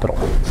the capital.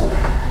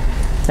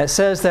 It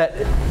says that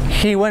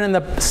he went in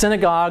the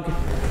synagogue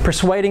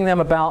persuading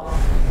them about,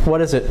 what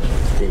is it?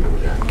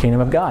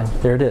 Kingdom of God.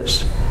 There it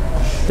is.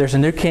 There's a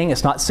new king.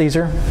 It's not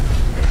Caesar.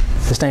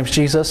 His name's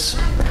Jesus.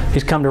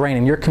 He's come to reign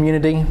in your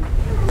community.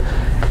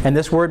 And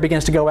this word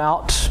begins to go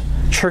out.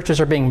 Churches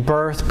are being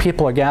birthed.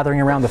 People are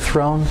gathering around the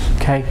throne.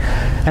 Okay?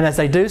 And as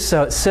they do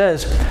so, it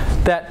says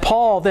that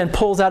Paul then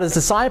pulls out his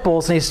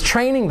disciples and he's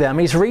training them.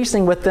 He's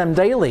reasoning with them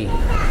daily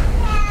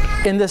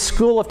in this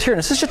school of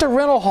Tyrannus. This is just a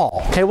rental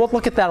hall. Okay, we'll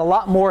look at that a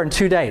lot more in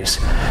 2 days.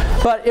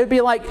 But it would be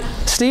like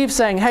Steve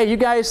saying, hey, you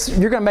guys,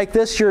 you're going to make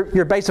this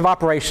your base of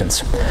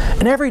operations.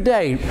 And every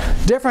day,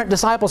 different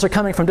disciples are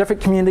coming from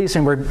different communities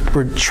and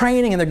we're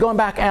training and they're going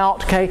back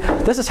out. Okay,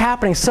 this is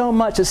happening so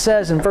much, it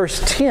says in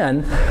verse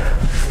 10,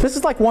 this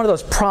is like one of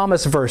those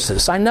promise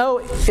verses. I know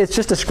it's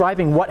just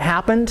describing what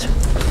happened,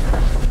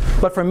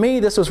 but for me,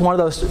 this was one of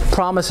those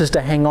promises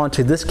to hang on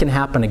to. This can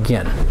happen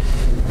again.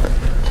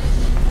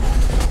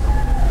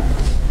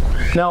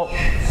 Now,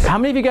 how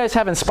many of you guys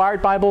have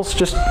inspired Bibles?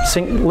 Just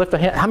lift a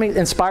hand. How many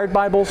inspired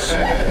Bibles?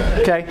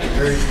 Okay.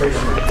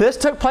 This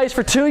took place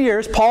for 2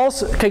 years.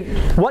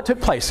 What took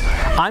place?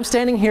 I'm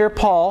standing here,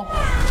 Paul,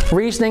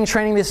 reasoning,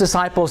 training these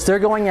disciples. They're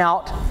going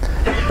out.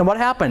 And what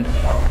happened?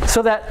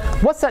 So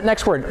what's that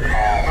next word?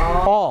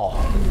 All.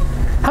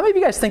 How many of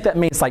you guys think that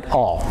means like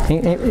all?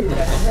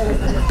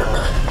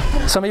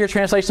 Some of your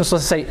translations will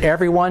say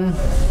everyone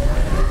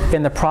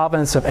in the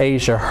province of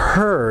Asia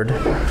heard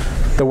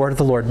the word of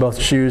the Lord, both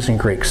Jews and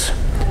Greeks.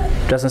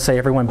 It doesn't say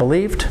everyone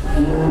believed,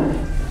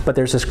 but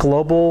there's this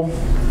global,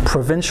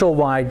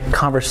 provincial-wide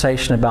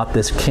conversation about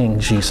this King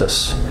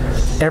Jesus.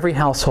 Every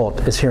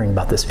household is hearing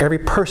about this. Every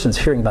person's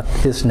hearing about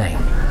His name.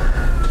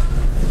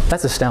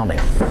 That's astounding.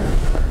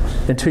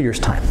 In 2 years'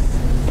 time.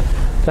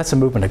 That's a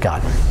movement of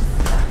God.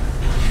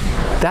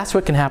 That's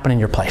what can happen in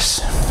your place.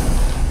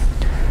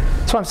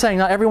 That's what I'm saying.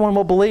 Not everyone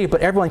will believe,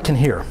 but everyone can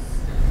hear.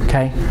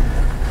 Okay?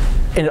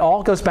 And it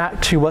all goes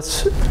back to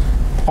what's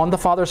on the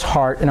Father's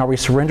heart, and are we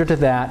surrendered to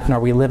that, and are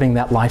we living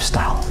that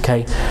lifestyle?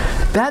 Okay?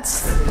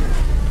 That's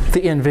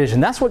the end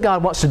vision. That's what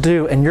God wants to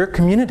do in your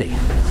community.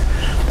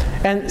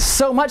 And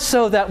so much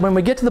so that when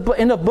we get to the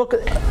end of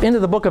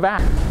the book of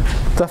Acts,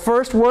 the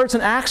first words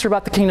in Acts are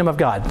about the kingdom of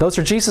God. Those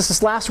are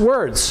Jesus' last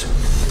words.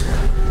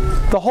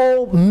 The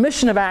whole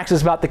mission of Acts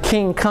is about the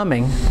King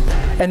coming.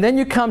 And then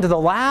you come to the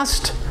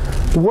last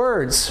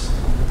words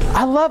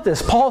I love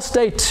this. Paul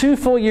stayed 2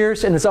 full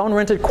years in his own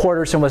rented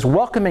quarters and was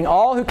welcoming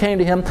all who came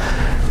to him,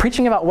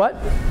 preaching about what?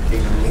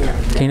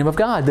 Kingdom of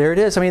God. There it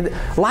is. I mean,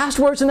 last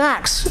words in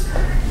Acts.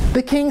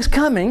 The King's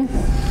coming.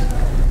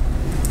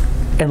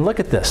 And look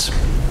at this.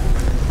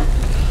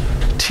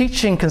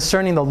 Teaching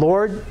concerning the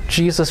Lord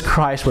Jesus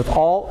Christ with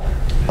all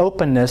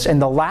openness.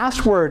 And the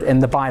last word in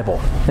the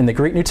Bible, in the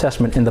Greek New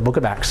Testament, in the book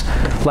of Acts,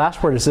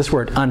 last word is this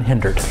word,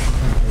 unhindered.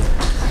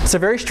 It's a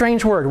very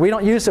strange word. We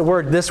don't use the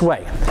word this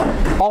way.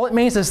 All it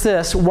means is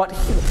this: what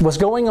was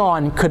going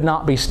on could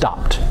not be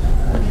stopped.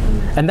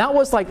 And that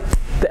was like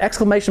the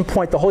exclamation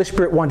point the Holy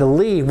Spirit wanted to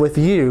leave with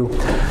you.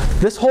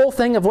 This whole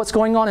thing of what's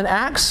going on in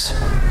Acts,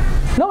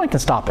 no one can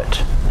stop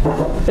it.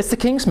 It's the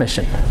King's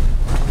mission.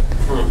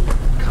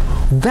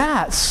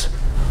 That's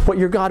what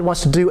your God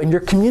wants to do in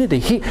your community.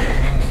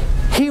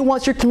 He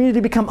wants your community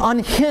to become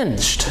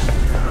unhinged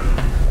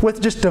with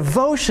just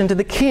devotion to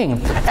the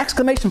King.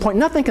 Exclamation point.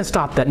 Nothing can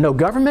stop that. No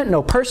government,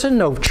 no person,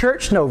 no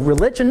church, no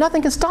religion.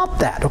 Nothing can stop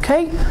that,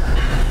 okay?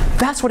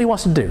 That's what He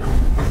wants to do.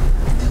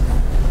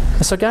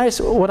 And so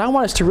guys, what I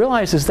want us to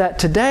realize is that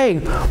today,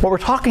 what we're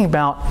talking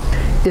about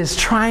is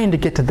trying to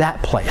get to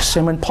that place.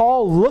 And when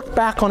Paul looked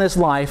back on his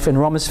life in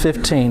Romans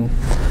 15,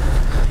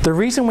 the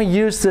reason we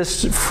use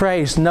this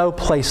phrase, no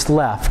place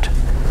left,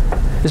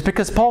 is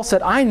because Paul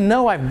said, I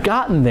know I've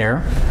gotten there.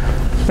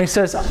 And he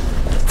says,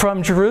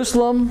 from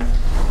Jerusalem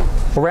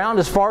around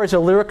as far as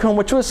Illyricum,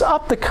 which was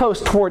up the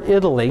coast toward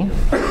Italy,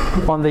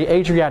 on the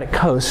Adriatic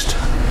coast,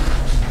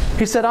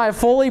 he said, I have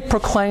fully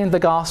proclaimed the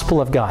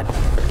gospel of God.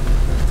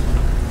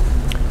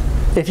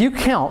 If you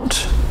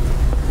count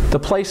the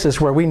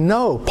places where we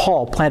know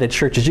Paul planted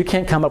churches, you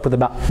can't come up with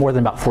more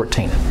than about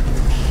 14.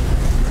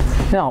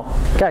 Now,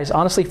 guys,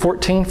 honestly,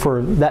 14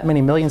 for that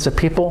many millions of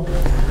people,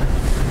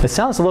 it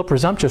sounds a little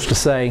presumptuous to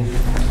say,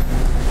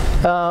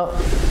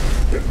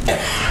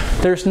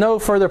 there's no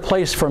further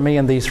place for me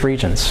in these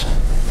regions.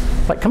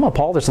 Like, come on,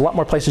 Paul, there's a lot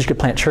more places you could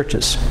plant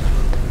churches.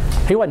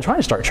 He wasn't trying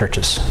to start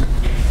churches.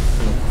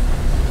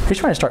 He's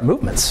trying to start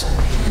movements.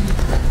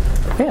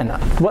 Man,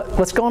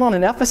 what's going on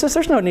in Ephesus?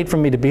 There's no need for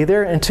me to be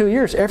there. In 2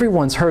 years,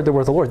 everyone's heard the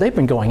word of the Lord. They've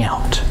been going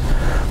out.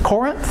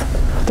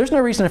 Corinth, there's no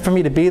reason for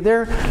me to be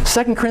there.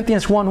 2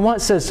 Corinthians 1:1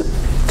 says,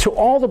 to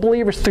all the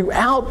believers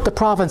throughout the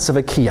province of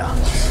Achaia,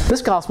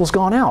 this gospel's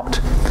gone out.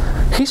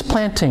 He's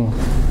planting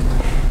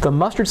the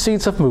mustard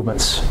seeds of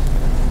movements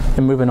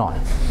and moving on.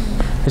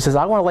 He says,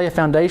 I want to lay a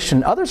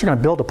foundation. Others are going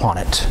to build upon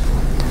it.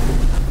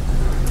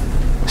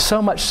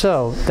 So much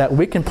so that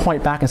we can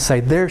point back and say,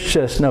 there's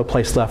just no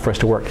place left for us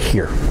to work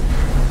here.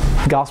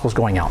 The gospel's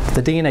going out.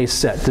 The DNA is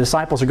set. The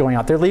disciples are going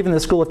out. They're leaving the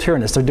school of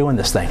Tyrannus. They're doing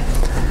this thing.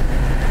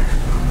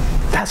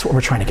 That's what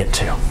we're trying to get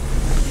to.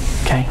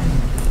 Okay?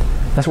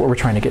 That's what we're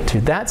trying to get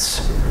to.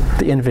 That's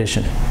the end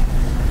vision.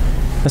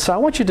 And so I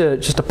want you to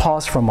just to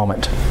pause for a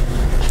moment.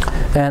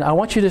 And I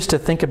want you just to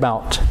think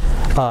about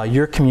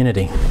your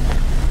community.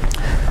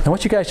 I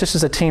want you guys just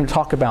as a team to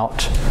talk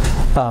about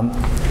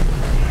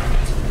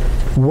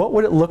what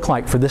would it look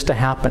like for this to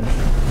happen?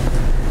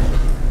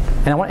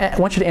 And I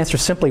want you to answer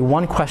simply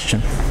one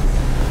question.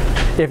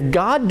 If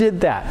God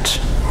did that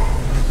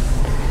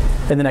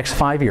in the next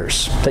 5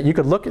 years, that you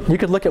could look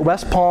at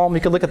West Palm,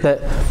 you could look at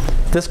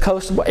this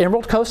coast,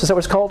 Emerald Coast, is that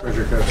what it's called?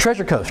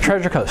 Treasure Coast.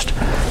 Treasure Coast.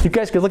 You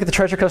guys could look at the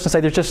Treasure Coast and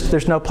say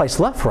there's no place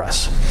left for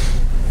us.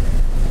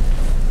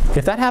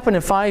 If that happened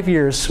in 5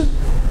 years,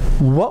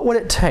 what would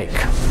it take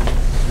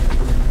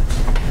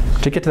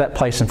to get to that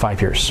place in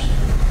 5 years?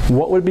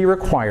 What would be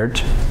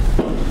required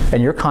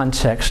in your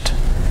context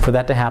for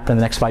that to happen in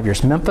the next 5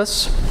 years?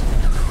 Memphis,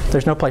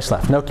 there's no place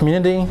left. No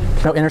community,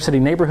 no inner city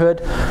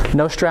neighborhood,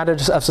 no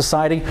strategies of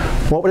society.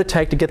 What would it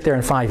take to get there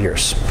in 5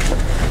 years?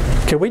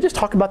 Can we just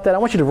talk about that? I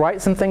want you to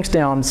write some things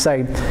down and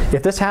say,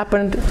 if this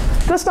happened,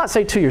 let's not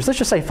say 2 years, let's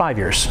just say 5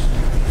 years.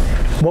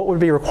 What would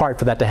be required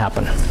for that to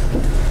happen?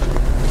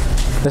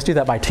 Let's do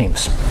that by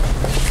teams.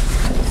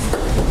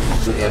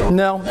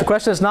 No, the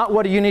question is not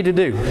what do you need to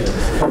do.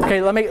 Okay,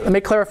 let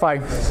me clarify.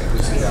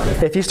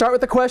 If you start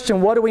with the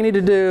question, what do we need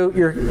to do,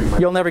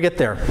 you'll never get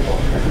there.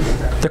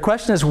 The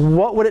question is,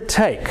 what would it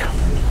take?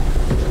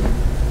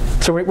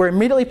 So we're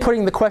immediately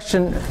putting the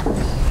question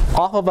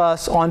off of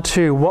us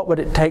onto what would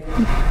it take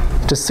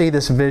to see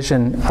this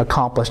vision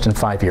accomplished in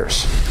 5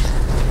 years.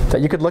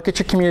 That you could look at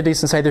your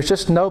communities and say, there's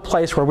just no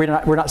place where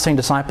we're not seeing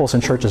disciples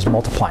and churches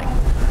multiplying.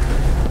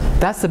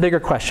 That's the bigger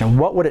question.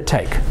 What would it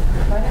take?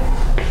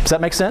 Does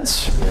that make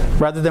sense?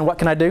 Rather than what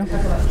can I do?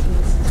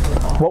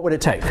 What would it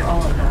take?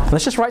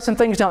 Let's just write some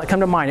things down that come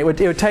to mind. It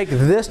would take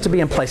this to be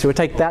in place. It would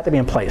take that to be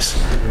in place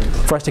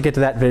for us to get to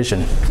that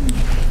vision.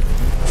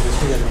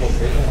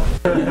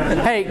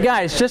 Hey,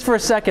 guys, just for a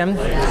second.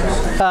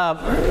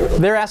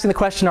 They're asking the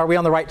question, are we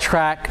on the right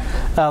track?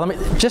 Let me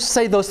just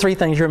say those three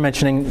things you're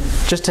mentioning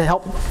just to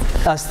help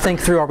us think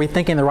through, are we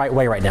thinking the right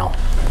way right now?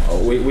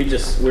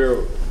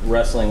 We're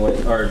wrestling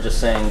with, or just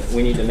saying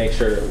we need to make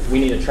sure,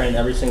 we need to train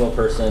every single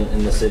person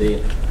in the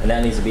city, and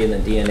that needs to be in the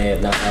DNA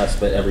of not us,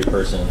 but every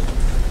person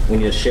we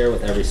need to share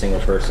with every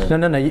single person.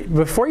 No.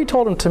 Before you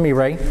told them to me,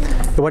 Ray,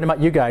 it wasn't about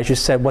you guys. You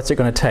said, what's it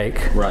going to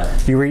take? Right.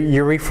 You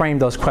reframed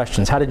those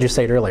questions. How did you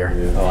say it earlier?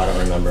 Oh, I don't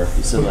remember.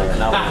 You said like,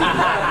 not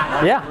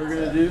Yeah. We're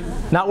going to do?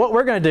 Not what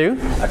we're going to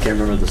do. I can't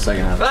remember the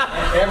second half.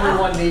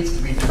 Everyone needs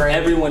to be trained.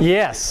 everyone.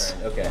 Yes.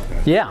 Okay.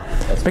 Yeah.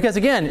 Because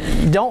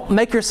again, don't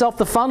make yourself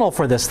the funnel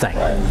for this thing.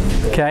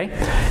 Okay?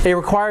 It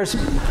requires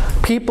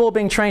people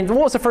being trained. What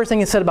was the first thing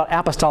you said about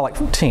apostolic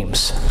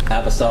teams?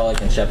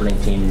 Apostolic and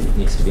shepherding team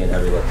needs to be in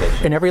every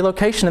location. In every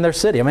location in their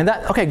city. I mean,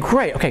 that, okay,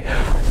 great. Okay.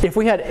 If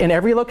we had, in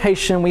every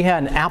location, we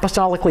had an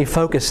apostolically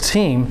focused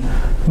team,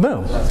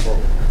 boom.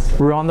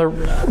 We're on the,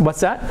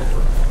 what's that?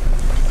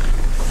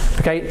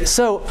 Okay,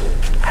 so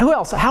who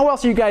else? How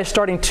else are you guys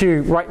starting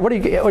to write? What are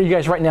you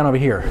guys writing down over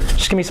here?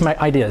 Just give me some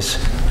ideas.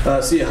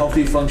 See a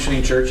healthy,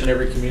 functioning church in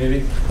every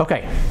community.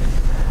 Okay.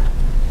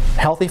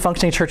 Healthy,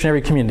 functioning church in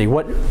every community.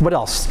 What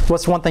else?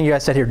 What's one thing you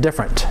guys said here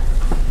different?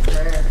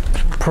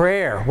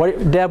 Prayer.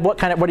 Deb, what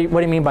do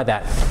you mean by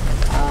that?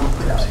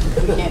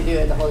 We can't do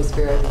it. The Holy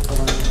Spirit is the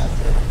one that has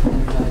to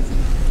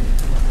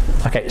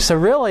energize. Okay, so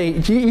really,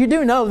 you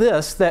do know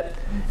this, that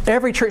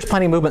every church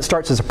planting movement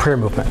starts as a prayer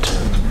movement.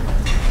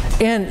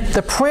 And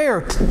the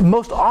prayer,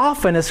 most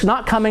often, is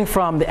not coming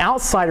from the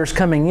outsiders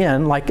coming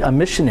in, like a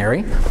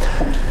missionary.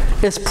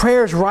 It's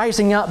prayers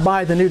rising up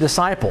by the new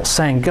disciples,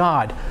 saying,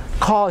 God,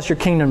 cause your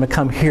kingdom to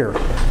come here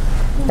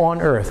on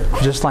earth,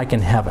 just like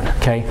in heaven.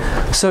 Okay?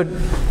 So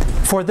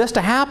for this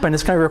to happen,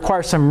 it's going to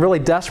require some really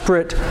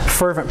desperate,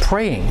 fervent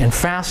praying and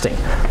fasting.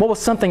 What was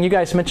something you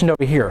guys mentioned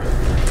over here?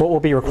 What will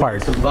be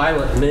required? Some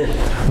violent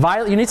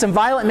men. You need some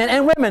violent men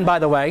and women, by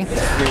the way.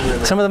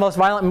 Some of the most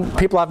violent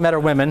people I've met are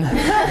women.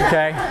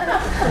 Okay.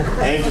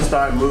 Aim to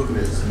start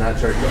movements, not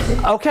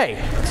churches. Okay.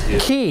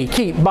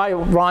 Key. Bye,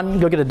 Ron.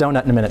 Go get a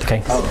donut in a minute.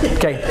 Okay.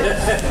 Okay.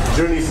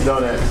 Drew needs the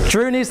donut.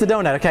 Drew needs the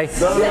donut. Okay.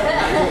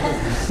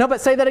 No,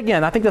 but say that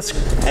again. I think that's.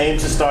 Aim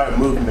to start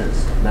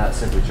movements, not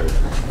simply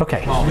churches.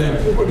 Okay.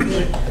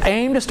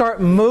 Aim to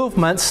start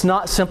movements,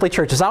 not simply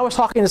churches. I was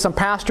talking to some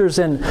pastors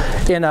in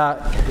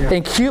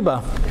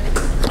Cuba,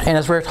 and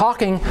as we were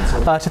talking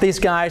to these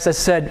guys, I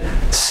said,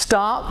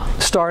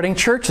 stop starting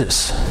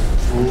churches.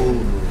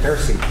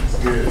 Heresy.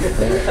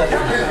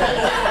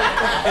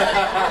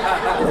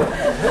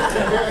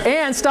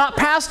 And stop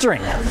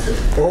pastoring.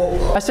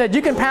 I said,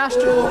 you can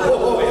pastor.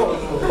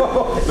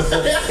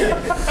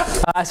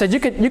 I said, you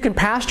can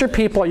pastor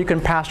people, or you can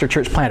pastor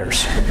church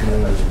planters.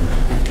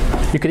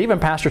 You could even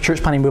pastor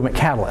church planting movement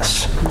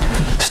catalysts.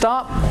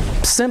 Stop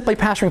simply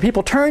pastoring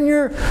people. Turn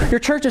your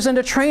churches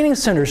into training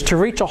centers to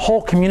reach a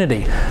whole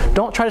community.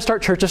 Don't try to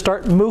start churches,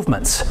 start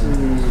movements.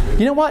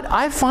 You know what?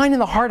 I find in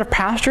the heart of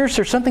pastors,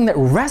 there's something that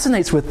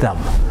resonates with them.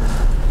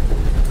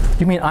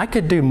 You mean I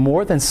could do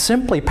more than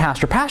simply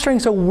pastor? Pastoring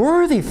is a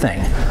worthy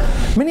thing.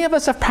 Many of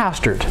us have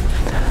pastored.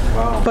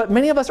 Wow. But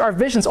many of us, our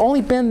vision's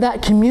only been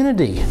that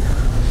community.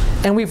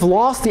 And we've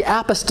lost the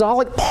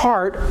apostolic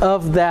part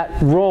of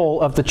that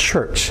role of the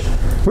church.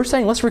 We're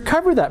saying let's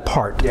recover that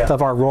part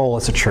of our role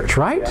as a church,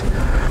 right?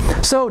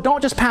 Yeah. So don't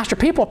just pastor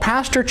people,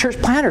 pastor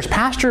church planters,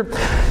 pastor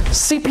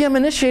CPM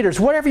initiators,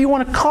 whatever you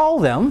want to call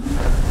them.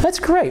 That's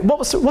great.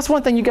 What's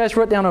one thing you guys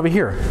wrote down over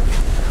here?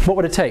 What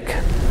would it take?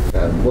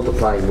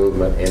 Multiplying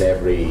movement in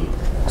every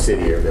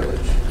city or village.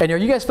 And are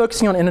you guys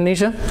focusing on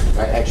Indonesia?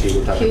 Actually,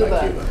 we're talking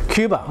about Cuba.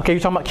 Cuba. Okay,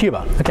 you're talking about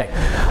Cuba. Okay.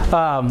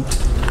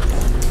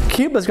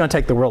 Cuba's going to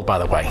take the world, by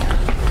the way.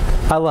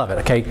 I love it,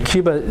 okay?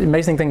 Cuba,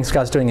 amazing things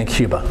God's doing in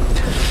Cuba.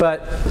 But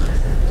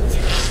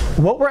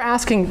what we're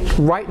asking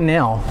right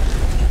now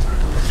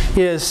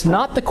is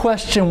not the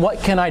question,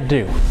 what can I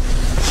do?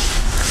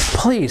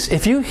 Please,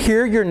 if you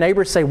hear your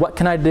neighbor say, what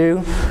can I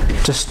do?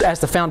 Just as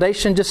the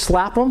foundation, just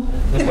slap them.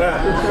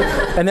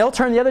 And they'll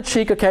turn the other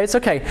cheek, okay, it's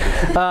okay.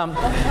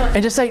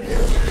 And just say,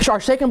 are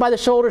shaken by the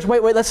shoulders,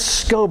 wait,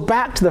 let's go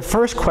back to the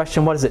first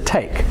question, what does it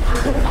take?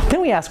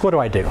 Then we ask, what do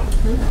I do?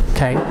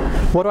 Okay,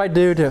 what do I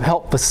do to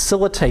help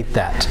facilitate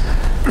that?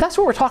 That's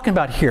what we're talking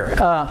about here.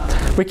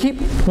 We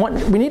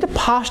need to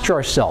posture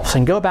ourselves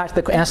and go back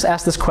to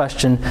ask this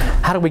question,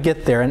 how do we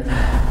get there? And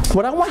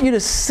what I want you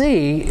to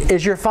see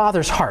is your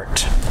Father's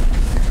heart.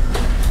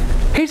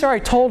 He's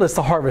already told us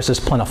the harvest is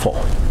plentiful.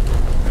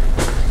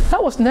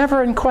 That was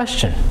never in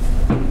question.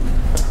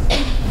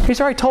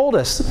 He's already told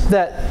us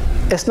that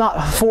it's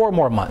not 4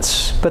 more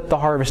months, but the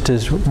harvest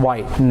is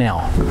white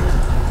now.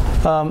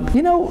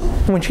 You know,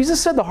 when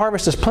Jesus said the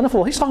harvest is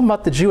plentiful, he's talking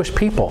about the Jewish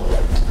people.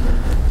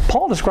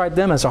 Paul described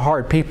them as a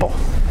hard people.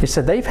 He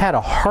said they've had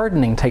a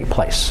hardening take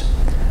place.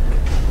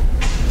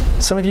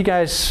 Some of you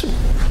guys,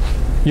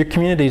 your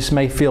communities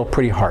may feel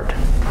pretty hard.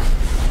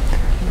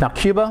 Now,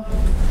 Cuba,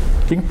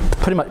 you can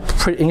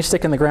put any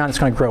stick in the ground, it's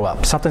going to grow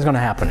up. Something's going to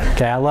happen.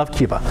 Okay, I love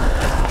Cuba.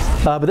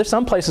 But there's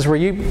some places where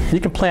you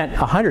can plant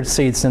 100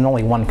 seeds and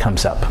only 1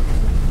 comes up.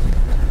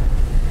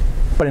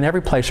 But in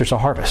every place there's a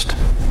harvest.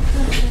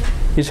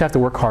 You just have to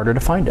work harder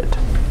to find it.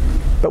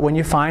 But when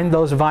you find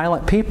those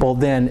violent people,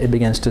 then it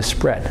begins to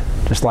spread,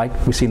 just like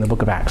we see in the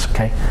book of Acts,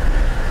 okay?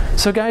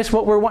 So guys,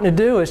 what we're wanting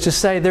to do is just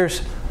say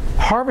there's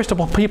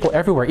harvestable people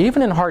everywhere,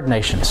 even in hard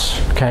nations,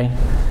 okay?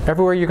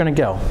 Everywhere you're going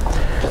to go.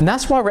 And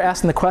that's why we're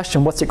asking the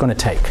question, what's it going to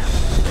take?